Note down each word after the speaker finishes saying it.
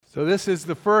So this is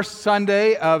the first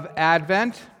Sunday of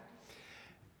Advent.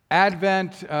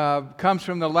 Advent comes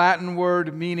from the Latin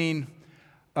word meaning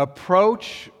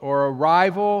approach or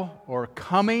arrival or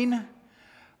coming.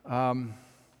 Where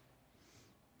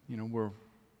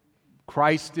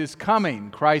Christ is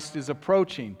coming, Christ is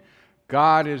approaching,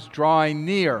 God is drawing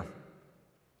near.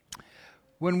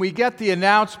 When we get the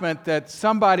announcement that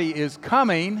somebody is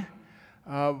coming,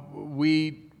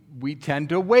 we tend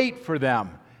to wait for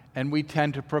them. And we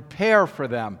tend to prepare for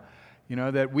them.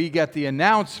 That we get the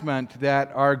announcement that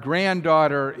our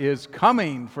granddaughter is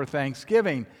coming for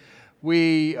Thanksgiving.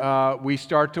 We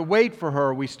start to wait for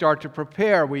her. We start to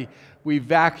prepare. We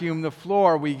vacuum the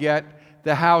floor. We get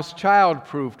the house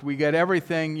child-proofed. We get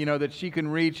everything, that she can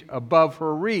reach above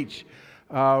her reach.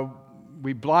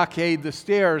 We blockade the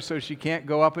stairs so she can't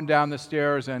go up and down the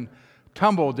stairs and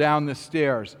tumble down the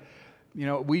stairs.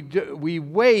 We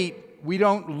wait. We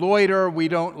don't loiter, we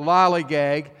don't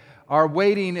lollygag. Our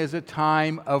waiting is a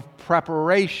time of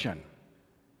preparation.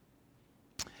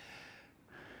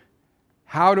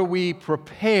 How do we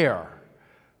prepare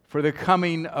for the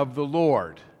coming of the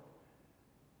Lord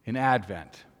in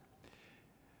Advent?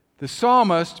 The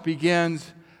psalmist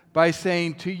begins by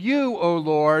saying, "To you, O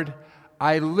Lord,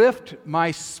 I lift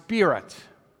my spirit."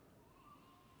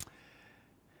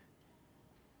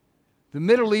 The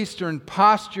Middle Eastern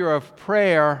posture of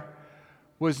prayer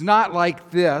was not like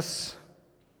this,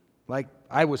 like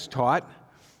I was taught.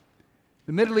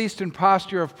 The Middle Eastern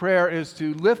posture of prayer is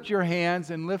to lift your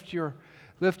hands and lift your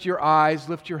eyes,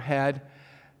 lift your head,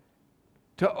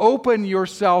 to open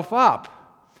yourself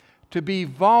up, to be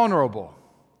vulnerable.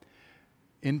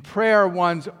 In prayer,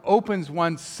 one opens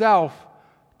oneself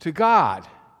to God,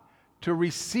 to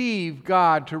receive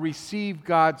God, to receive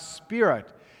God's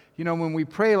Spirit. When we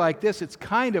pray like this, it's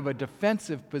kind of a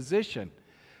defensive position.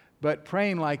 But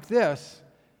praying like this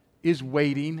is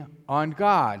waiting on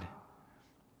God.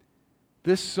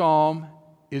 This psalm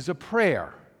is a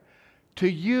prayer. To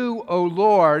you, O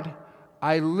Lord,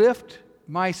 I lift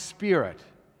my spirit.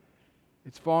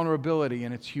 It's vulnerability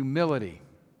and it's humility.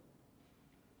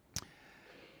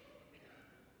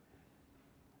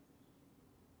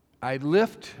 I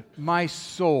lift my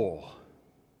soul.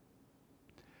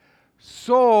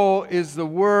 Soul is the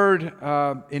word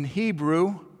in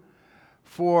Hebrew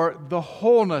for the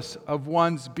wholeness of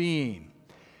one's being.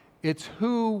 It's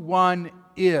who one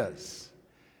is.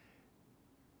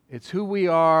 It's who we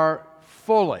are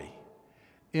fully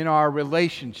in our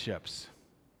relationships.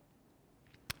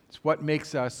 It's what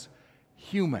makes us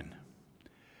human.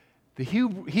 The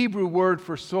Hebrew word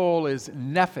for soul is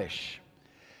nephesh.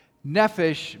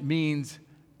 Nephesh means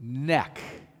neck.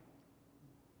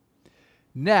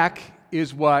 Neck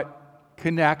is what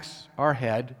connects our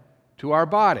head to our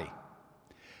body.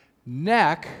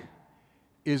 Neck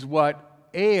is what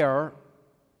air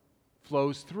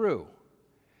flows through.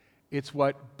 It's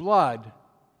what blood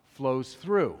flows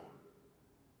through.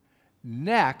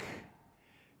 Neck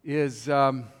is,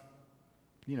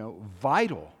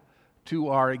 vital to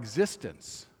our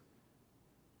existence.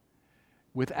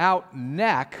 Without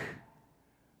neck,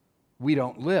 we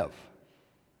don't live.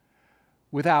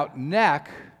 Without neck,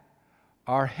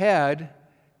 our head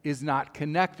is not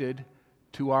connected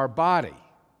to our body.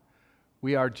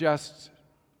 We are just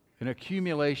an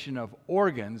accumulation of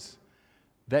organs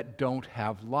that don't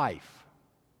have life.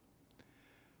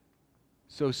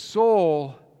 So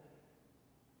soul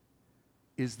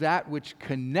is that which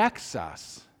connects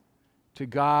us to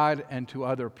God and to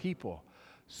other people.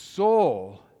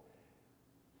 Soul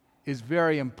is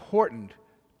very important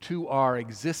to our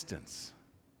existence.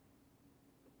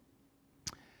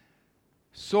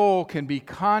 Soul can be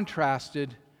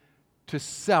contrasted to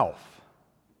self.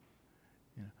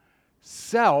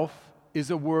 Self is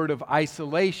a word of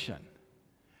isolation,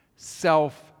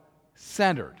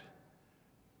 self-centered.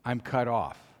 I'm cut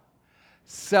off.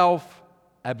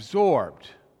 Self-absorbed,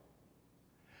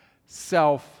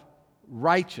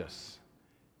 self-righteous.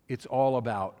 It's all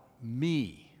about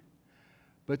me.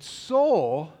 But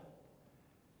soul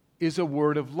is a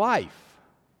word of life.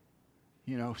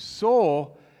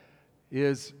 Soul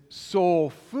is soul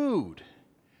food.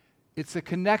 It's a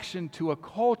connection to a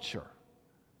culture.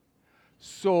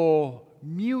 Soul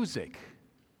music.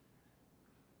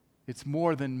 It's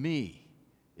more than me.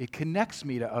 It connects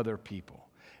me to other people.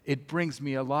 It brings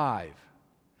me alive.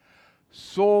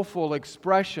 Soulful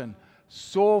expression,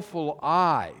 soulful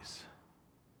eyes.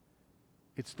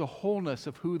 It's the wholeness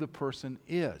of who the person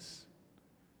is.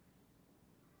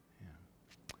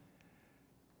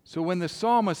 So when the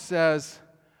psalmist says,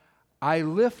 I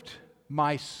lift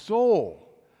my soul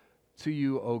to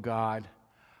you, O God,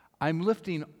 I'm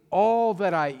lifting all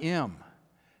that I am,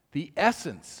 the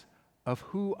essence of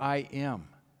who I am.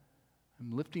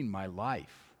 I'm lifting my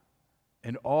life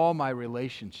and all my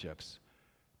relationships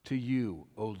to you,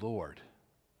 O Lord.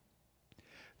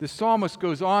 The psalmist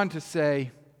goes on to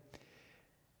say,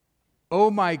 O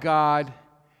my God,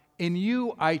 in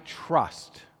you I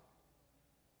trust.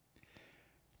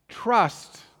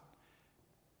 Trust,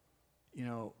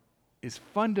 is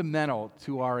fundamental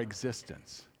to our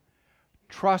existence.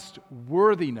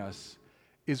 Trustworthiness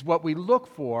is what we look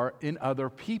for in other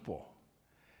people.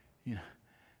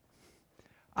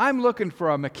 I'm looking for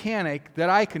a mechanic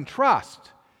that I can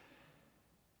trust.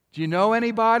 Do you know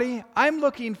anybody? I'm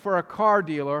looking for a car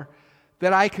dealer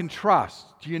that I can trust.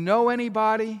 Do you know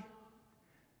anybody?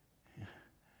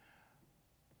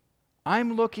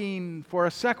 I'm looking for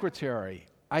a secretary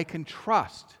I can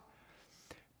trust.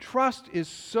 Trust is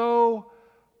so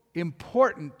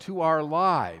important to our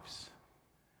lives.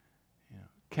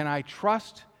 Can I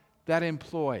trust that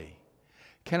employee?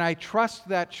 Can I trust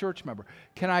that church member?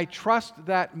 Can I trust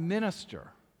that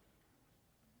minister?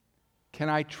 Can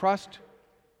I trust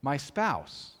my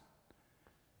spouse?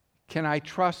 Can I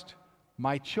trust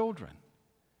my children?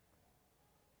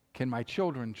 Can my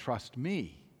children trust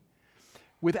me?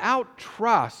 Without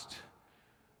trust,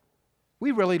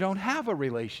 we really don't have a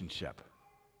relationship.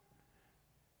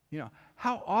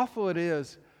 How awful it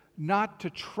is not to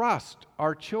trust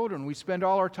our children. We spend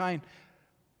all our time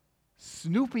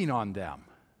snooping on them.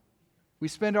 We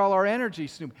spend all our energy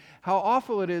snooping. How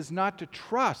awful it is not to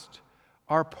trust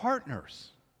our partners.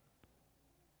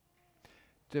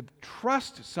 To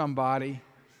trust somebody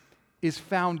is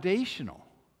foundational.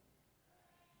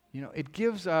 It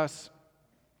gives us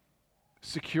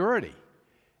security.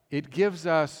 It gives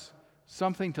us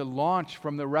something to launch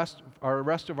from the rest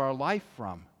of our life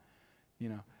from.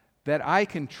 That I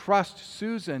can trust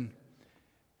Susan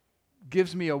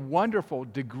gives me a wonderful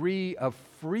degree of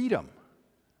freedom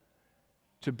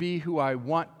to be who I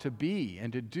want to be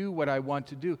and to do what I want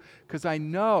to do, because I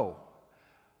know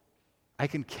I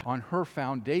can count on her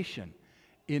foundation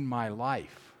in my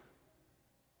life.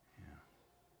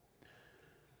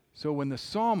 So when the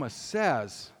psalmist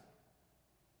says,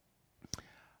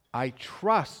 I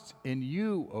trust in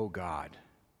you, O God,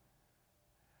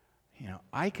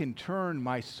 I can turn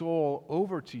my soul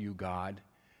over to you, God,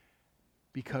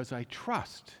 because I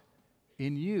trust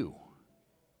in you.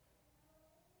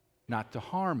 Not to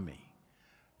harm me,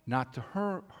 not to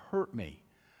hurt me,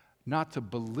 not to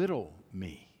belittle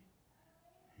me.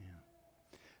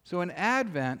 So in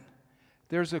Advent,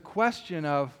 there's a question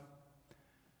of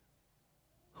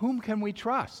whom can we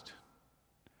trust?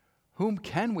 Whom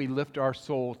can we lift our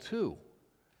soul to?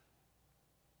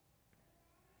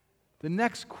 The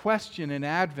next question in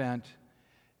Advent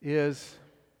is,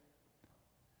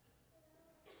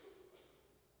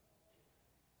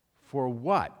 for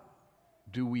what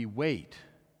do we wait?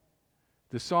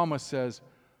 The psalmist says,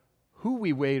 who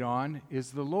we wait on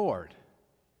is the Lord.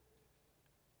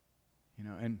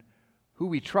 And who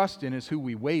we trust in is who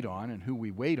we wait on, and who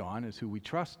we wait on is who we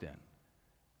trust in.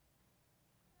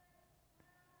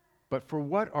 But for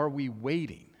what are we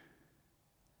waiting?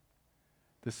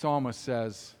 The psalmist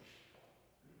says,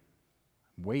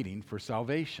 waiting for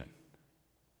salvation.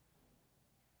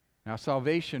 Now,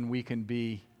 salvation, we can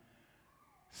be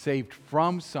saved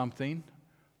from something,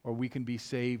 or we can be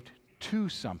saved to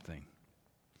something.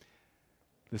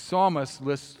 The psalmist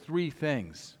lists three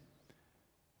things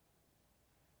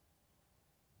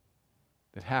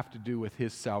that have to do with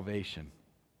his salvation.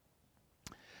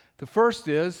 The first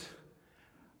is,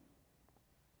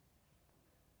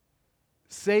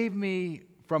 save me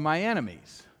from my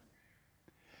enemies.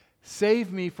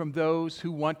 Save me from those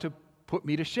who want to put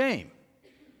me to shame.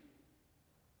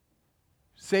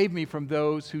 Save me from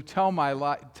those who tell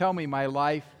me my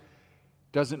life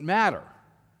doesn't matter,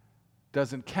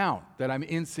 doesn't count, that I'm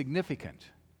insignificant.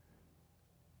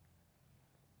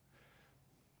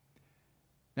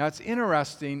 Now it's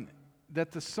interesting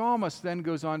that the psalmist then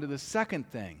goes on to the second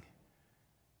thing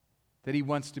that he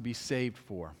wants to be saved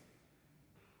for.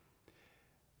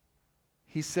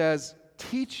 He says,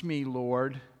 teach me,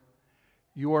 Lord,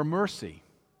 your mercy.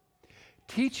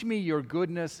 Teach me your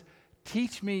goodness.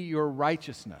 Teach me your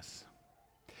righteousness.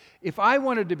 If I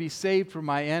wanted to be saved from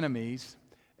my enemies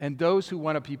and those who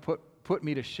want to put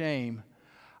me to shame,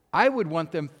 I would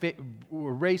want them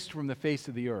erased from the face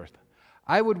of the earth.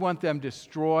 I would want them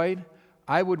destroyed.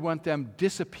 I would want them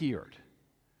disappeared.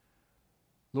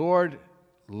 Lord,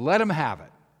 let them have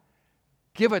it.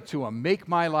 Give it to them. Make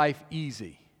my life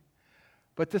easy.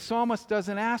 But the psalmist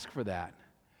doesn't ask for that.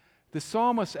 The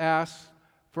psalmist asks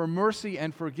for mercy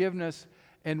and forgiveness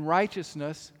and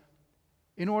righteousness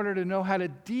in order to know how to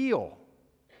deal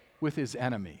with his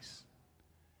enemies.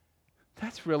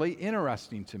 That's really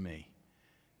interesting to me.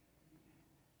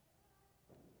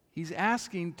 He's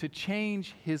asking to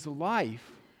change his life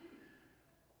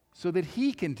so that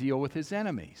he can deal with his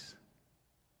enemies,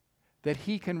 that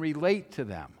he can relate to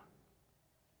them.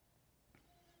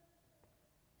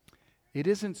 It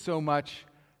isn't so much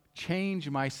change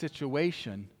my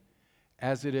situation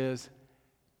as it is,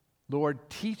 Lord,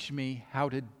 teach me how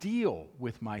to deal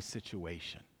with my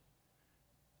situation.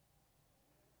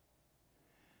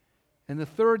 And the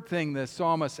third thing the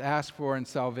psalmist asks for in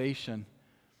salvation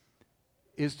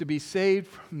is to be saved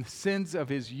from the sins of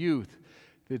his youth,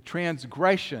 the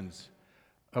transgressions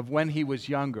of when he was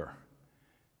younger.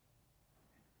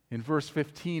 In verse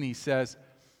 15, he says,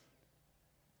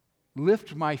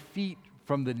 lift my feet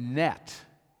from the net,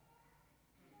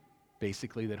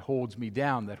 basically, that holds me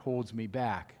down, that holds me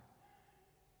back.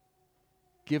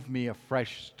 Give me a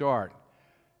fresh start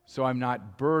so I'm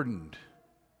not burdened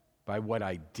by what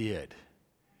I did.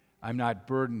 I'm not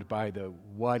burdened by the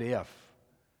what if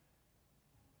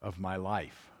of my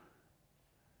life.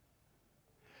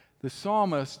 The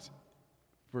psalmist,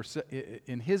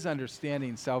 in his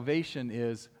understanding, salvation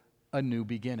is a new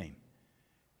beginning.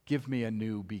 Give me a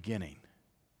new beginning.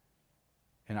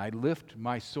 And I lift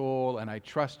my soul and I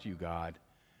trust you, God,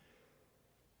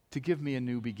 to give me a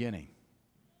new beginning,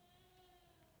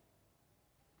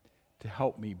 to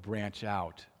help me branch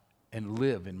out and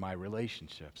live in my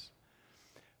relationships.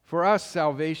 For us,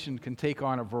 salvation can take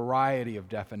on a variety of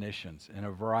definitions and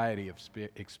a variety of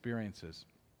experiences.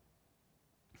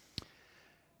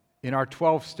 In our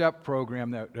 12-step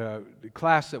program, the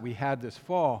class that we had this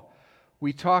fall,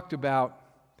 we talked about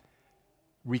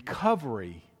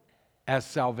recovery as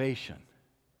salvation.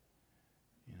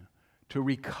 To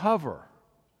recover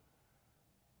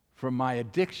from my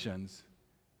addictions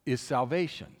is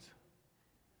salvation.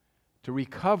 To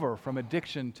recover from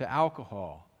addiction to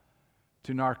alcohol,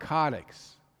 to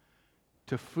narcotics,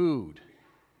 to food,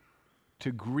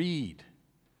 to greed,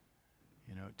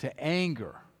 to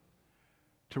anger.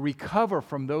 To recover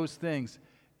from those things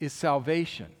is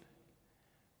salvation.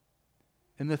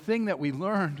 And the thing that we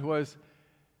learned was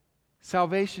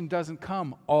salvation doesn't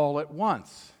come all at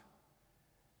once.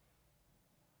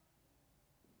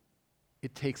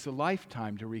 It takes a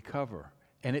lifetime to recover,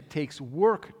 and it takes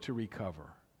work to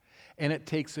recover, and it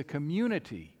takes a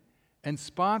community and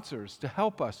sponsors to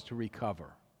help us to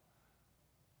recover.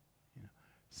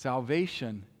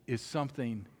 Salvation is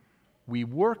something we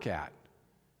work at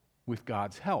with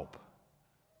God's help.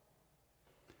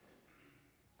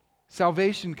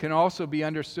 Salvation can also be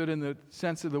understood in the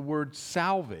sense of the word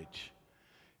salvage.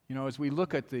 As we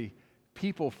look at the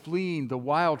people fleeing the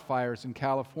wildfires in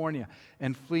California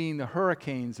and fleeing the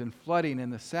hurricanes and flooding in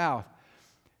the south,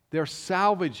 they're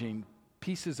salvaging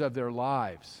pieces of their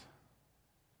lives.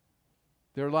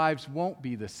 Their lives won't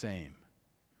be the same,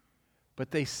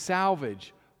 but they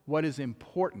salvage what is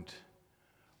important,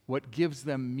 what gives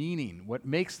them meaning, what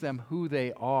makes them who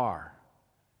they are.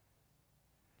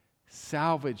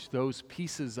 Salvage those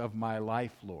pieces of my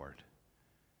life, Lord,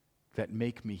 that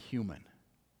make me human.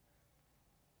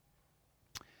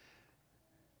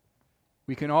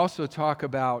 We can also talk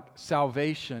about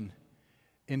salvation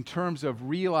in terms of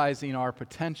realizing our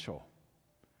potential.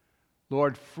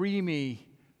 Lord, free me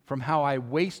from how I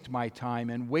waste my time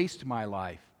and waste my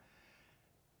life.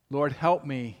 Lord, help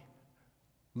me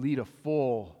lead a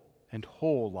full and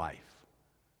whole life.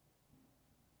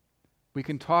 We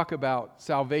can talk about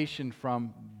salvation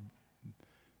from,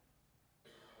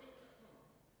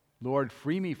 Lord,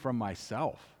 free me from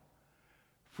myself.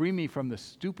 Free me from the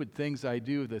stupid things I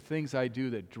do, the things I do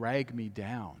that drag me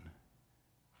down.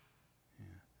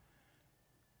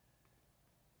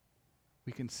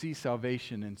 We can see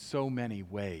salvation in so many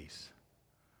ways.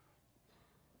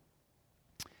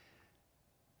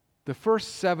 The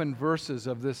first 7 verses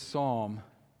of this psalm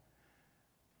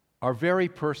are very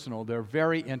personal. They're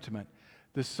very intimate.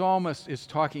 The psalmist is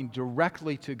talking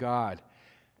directly to God.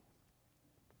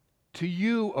 To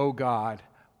you, O God,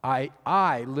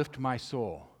 I lift my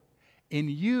soul. In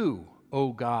you,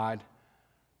 O God,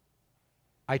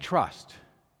 I trust.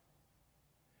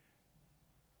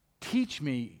 Teach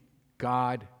me,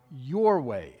 God, your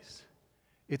ways.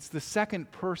 It's the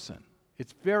second person.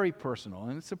 It's very personal,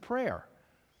 and it's a prayer.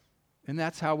 And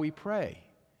that's how we pray,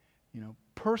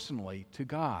 personally to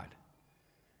God.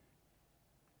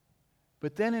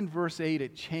 But then in verse 8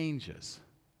 it changes,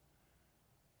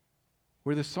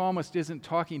 where the psalmist isn't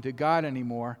talking to God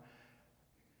anymore.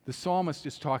 The psalmist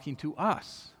is talking to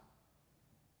us.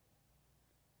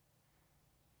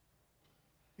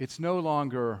 It's no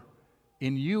longer,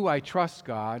 in you I trust,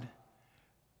 God,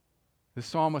 The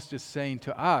psalmist is saying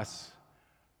to us,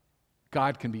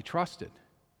 God can be trusted.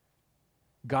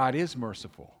 God is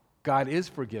merciful. God is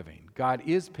forgiving. God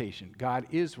is patient. God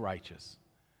is righteous.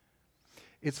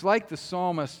 It's like the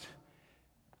psalmist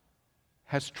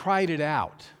has tried it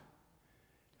out,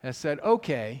 has said,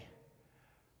 okay,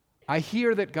 I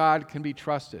hear that God can be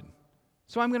trusted,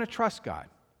 so I'm going to trust God.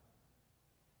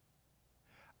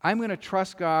 I'm going to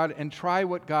trust God and try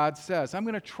what God says. I'm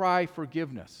going to try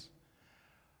forgiveness.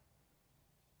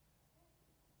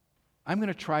 I'm going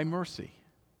to try mercy.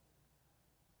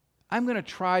 I'm going to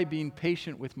try being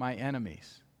patient with my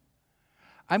enemies.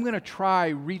 I'm going to try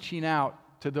reaching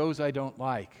out to those I don't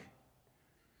like.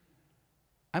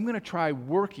 I'm going to try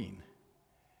working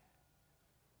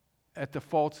at the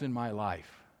faults in my life.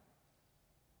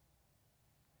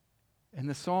 And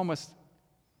the psalmist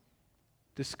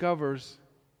discovers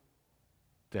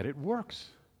that it works.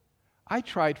 I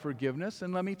tried forgiveness,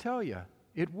 and let me tell you,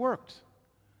 it worked.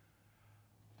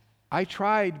 I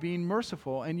tried being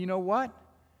merciful, and you know what?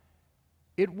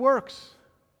 It works.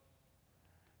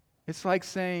 It's like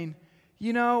saying,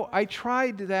 you know, I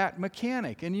tried that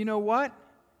mechanic, and you know what?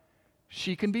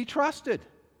 She can be trusted.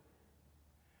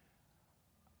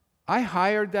 I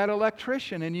hired that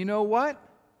electrician, and you know what?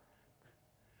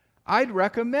 I'd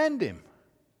recommend him.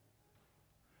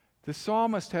 The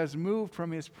psalmist has moved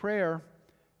from his prayer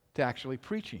to actually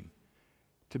preaching,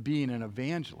 to being an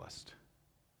evangelist,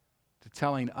 to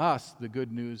telling us the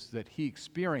good news that he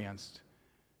experienced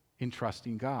in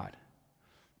trusting God.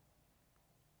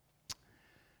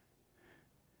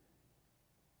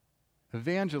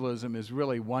 Evangelism is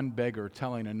really one beggar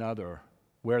telling another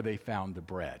where they found the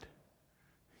bread.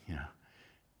 Yeah.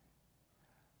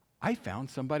 I found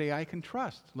somebody I can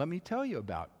trust. Let me tell you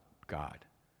about God.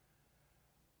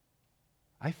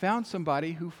 I found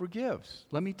somebody who forgives.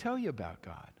 Let me tell you about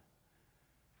God.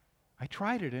 I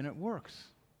tried it and it works.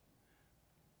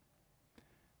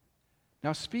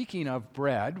 Now, speaking of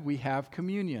bread, we have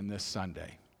communion this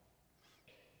Sunday.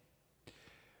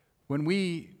 When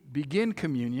we begin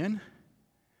communion,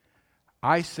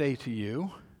 I say to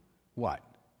you, what?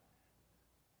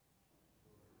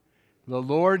 The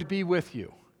Lord be with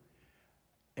you,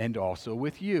 and also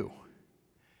with you.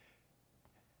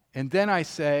 And then I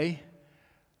say,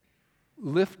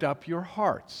 lift up your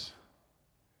hearts.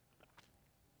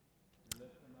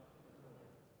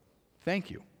 Thank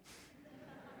you.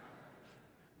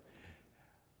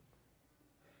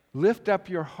 Lift up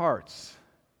your hearts.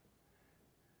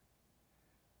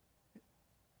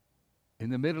 In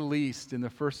the Middle East, in the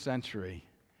first century,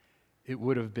 it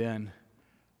would have been,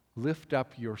 lift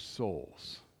up your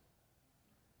souls.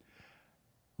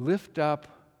 Lift up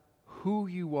who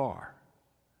you are.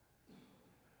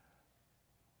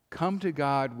 Come to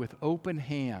God with open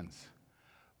hands,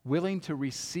 willing to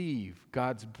receive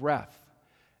God's breath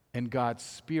and God's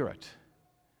Spirit,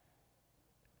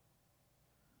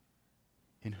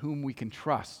 in whom we can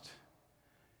trust,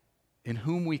 in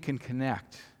whom we can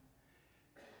connect,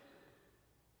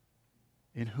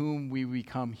 in whom we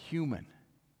become human,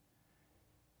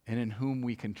 and in whom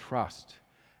we can trust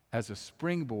as a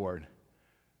springboard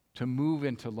to move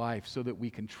into life so that we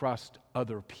can trust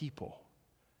other people.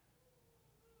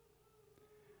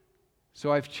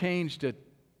 So I've changed it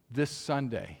this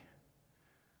Sunday.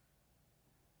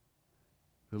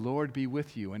 The Lord be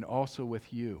with you and also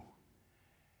with you.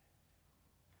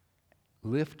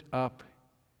 Lift up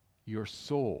your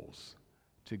souls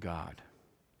to God.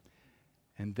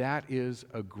 And that is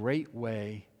a great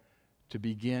way to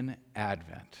begin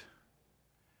Advent.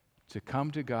 To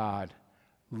come to God,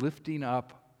 lifting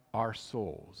up our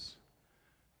souls,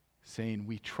 saying,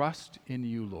 we trust in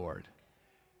you, Lord,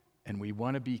 and we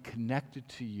want to be connected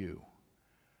to you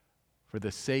for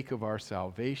the sake of our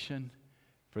salvation,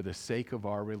 for the sake of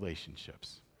our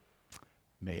relationships.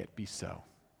 May it be so.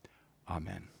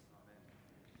 Amen.